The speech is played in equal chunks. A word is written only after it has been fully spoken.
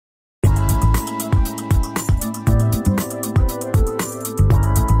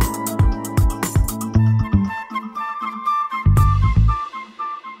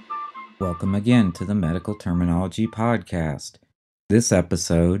again to the Medical Terminology Podcast. This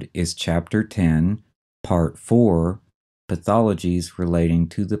episode is Chapter 10, Part 4, Pathologies Relating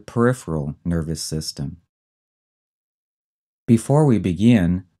to the Peripheral Nervous System. Before we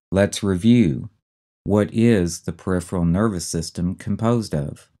begin, let's review. What is the peripheral nervous system composed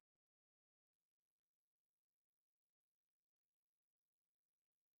of?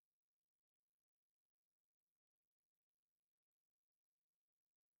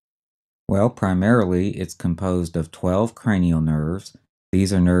 Well, primarily it's composed of 12 cranial nerves.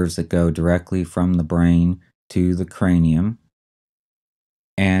 These are nerves that go directly from the brain to the cranium.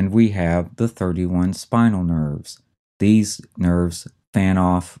 And we have the 31 spinal nerves. These nerves fan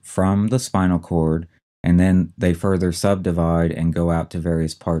off from the spinal cord, and then they further subdivide and go out to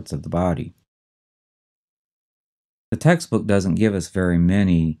various parts of the body. The textbook doesn't give us very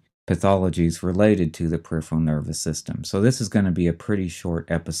many pathologies related to the peripheral nervous system, so this is going to be a pretty short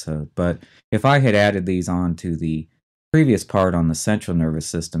episode. But if I had added these on to the previous part on the central nervous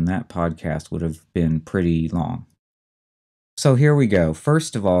system, that podcast would have been pretty long. So here we go.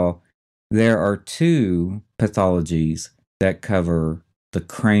 First of all, there are two pathologies that cover the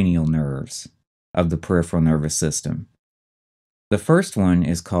cranial nerves of the peripheral nervous system. The first one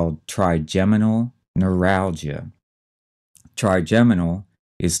is called trigeminal neuralgia. Trigeminal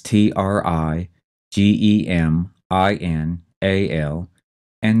is Trigeminal,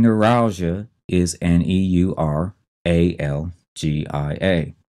 and neuralgia is Neuralgia.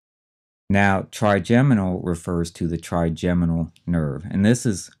 Now, trigeminal refers to the trigeminal nerve, and this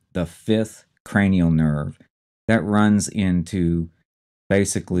is the fifth cranial nerve that runs into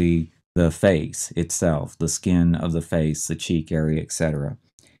basically the face itself, the skin of the face, the cheek area, etc.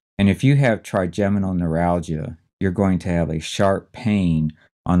 And if you have trigeminal neuralgia, you're going to have a sharp pain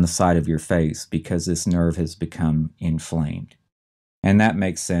on the side of your face because this nerve has become inflamed. And that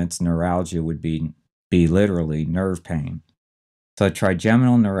makes sense. Neuralgia would be literally nerve pain. So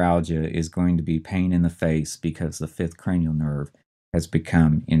trigeminal neuralgia is going to be pain in the face because the fifth cranial nerve has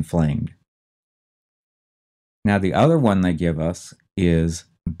become inflamed. Now the other one they give us is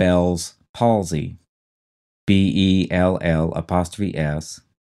Bell's palsy, Bell's,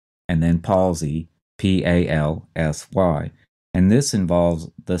 and then palsy, Palsy, and this involves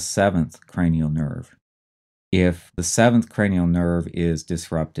the seventh cranial nerve. If the seventh cranial nerve is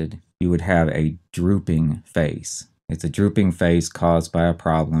disrupted, you would have a drooping face. It's a drooping face caused by a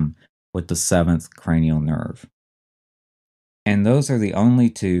problem with the seventh cranial nerve. And those are the only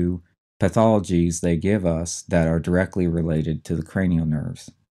two pathologies they give us that are directly related to the cranial nerves.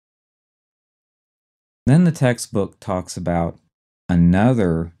 Then the textbook talks about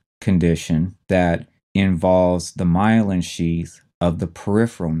another condition that involves the myelin sheath of the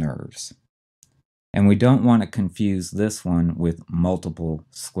peripheral nerves. And we don't want to confuse this one with multiple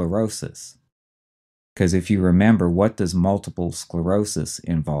sclerosis. Because if you remember, what does multiple sclerosis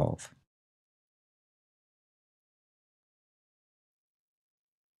involve?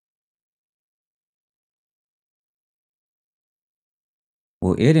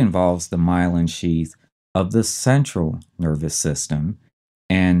 Well, it involves the myelin sheath of the central nervous system.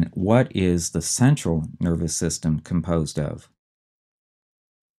 And what is the central nervous system composed of?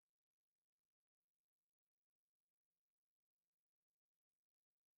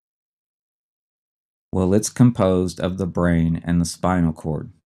 Well, it's composed of the brain and the spinal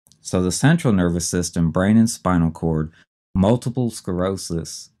cord. So the central nervous system, brain and spinal cord, multiple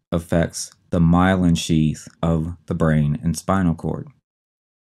sclerosis affects the myelin sheath of the brain and spinal cord.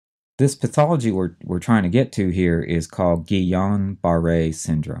 This pathology we're trying to get to here is called Guillain-Barré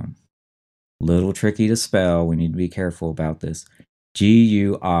syndrome. Little tricky to spell. We need to be careful about this.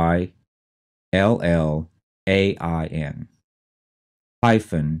 Guillain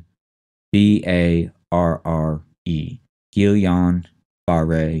hyphen Barre,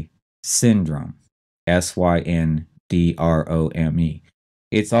 Guillain-Barré syndrome, Syndrome.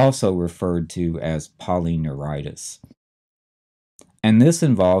 It's also referred to as polyneuritis. And this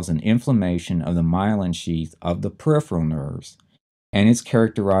involves an inflammation of the myelin sheath of the peripheral nerves, and it's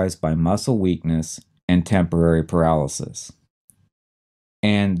characterized by muscle weakness and temporary paralysis.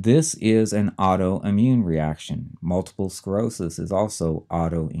 And this is an autoimmune reaction. Multiple sclerosis is also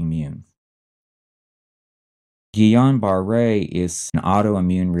autoimmune. Guillain-Barré is an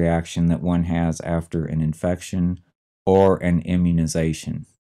autoimmune reaction that one has after an infection or an immunization.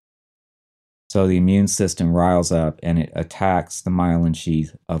 So the immune system riles up and it attacks the myelin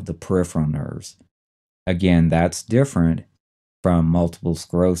sheath of the peripheral nerves. Again, that's different from multiple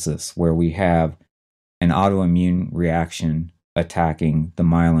sclerosis, where we have an autoimmune reaction attacking the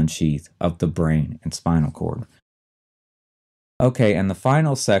myelin sheath of the brain and spinal cord. Okay, and the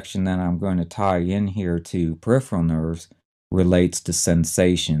final section that I'm going to tie in here to peripheral nerves relates to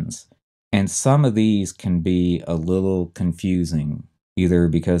sensations. And some of these can be a little confusing, either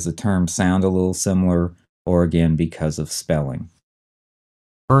because the terms sound a little similar or again because of spelling.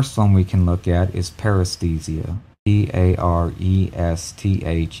 First one we can look at is paresthesia.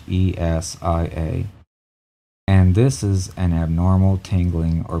 Paresthesia. And this is an abnormal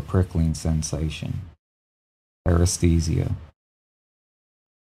tingling or prickling sensation. Paresthesia.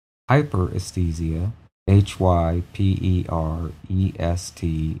 Hyperesthesia,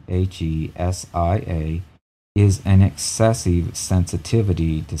 hyperesthesia, is an excessive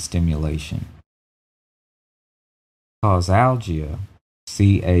sensitivity to stimulation. Causalgia,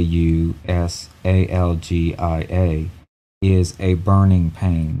 causalgia, is a burning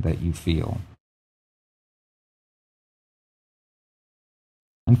pain that you feel.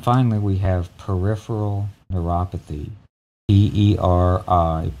 And finally, we have peripheral neuropathy,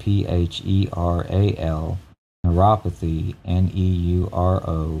 PERIPHERAL, neuropathy, NEUROPATHY.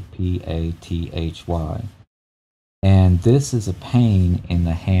 And this is a pain in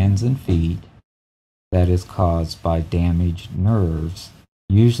the hands and feet that is caused by damaged nerves.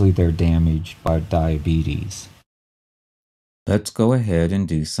 Usually they're damaged by diabetes. Let's go ahead and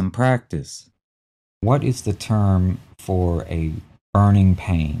do some practice. What is the term for a burning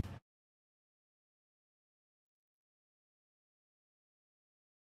pain?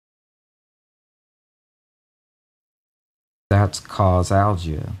 That's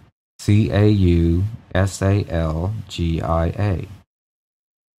causalgia. Causalgia.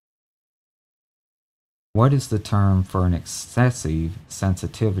 What is the term for an excessive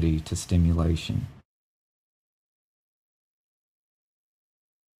sensitivity to stimulation?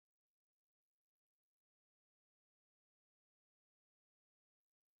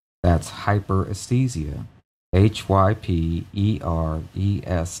 That's hyperesthesia.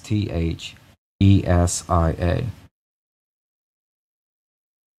 HYPERESTHESIA.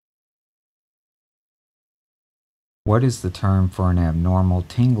 What is the term for an abnormal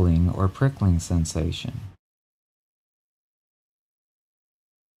tingling or prickling sensation?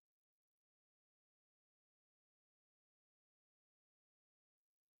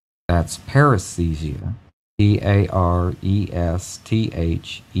 That's paresthesia.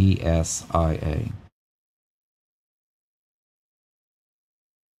 PARESTHESIA.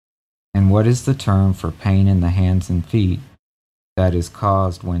 And what is the term for pain in the hands and feet that is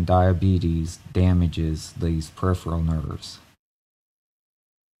caused when diabetes damages these peripheral nerves?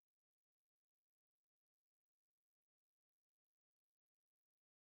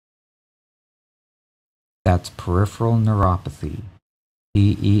 That's peripheral neuropathy.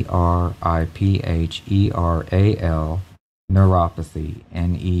 PERIPHERAL, neuropathy,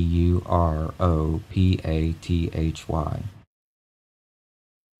 NEUROPATHY.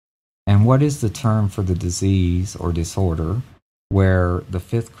 And what is the term for the disease or disorder where the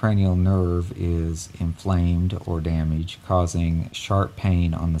fifth cranial nerve is inflamed or damaged, causing sharp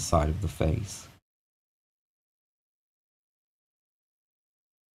pain on the side of the face?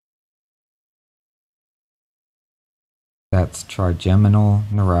 That's trigeminal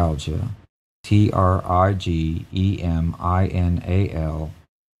neuralgia. TRIGEMINAL,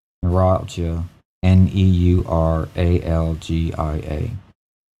 neuralgia, NEURALGIA.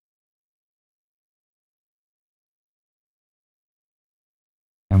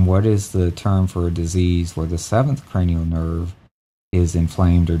 And what is the term for a disease where the seventh cranial nerve is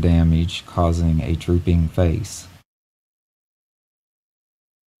inflamed or damaged, causing a drooping face?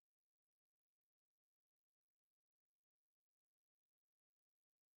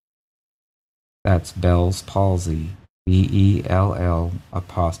 That's Bell's palsy. BELL''S,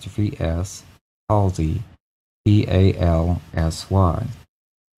 palsy, PALSY.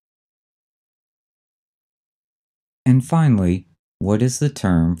 And finally, what is the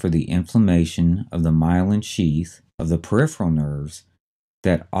term for the inflammation of the myelin sheath of the peripheral nerves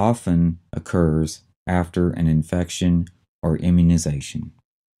that often occurs after an infection or immunization?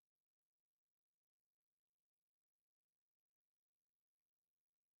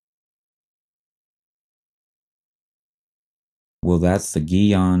 Well, that's the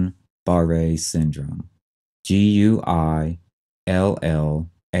Guillain-Barré syndrome. GUILLAIN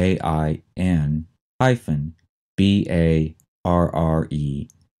hyphen BARRE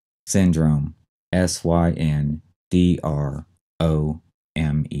syndrome, SYNDROME.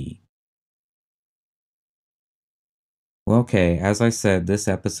 Well, okay, as I said, this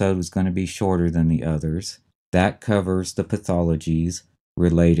episode was going to be shorter than the others. That covers the pathologies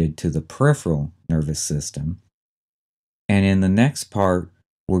related to the peripheral nervous system. And in the next part,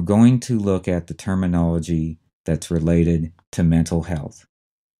 we're going to look at the terminology that's related to mental health.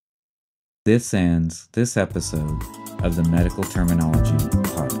 This ends this episode of the Medical Terminology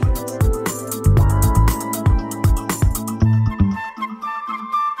Podcast.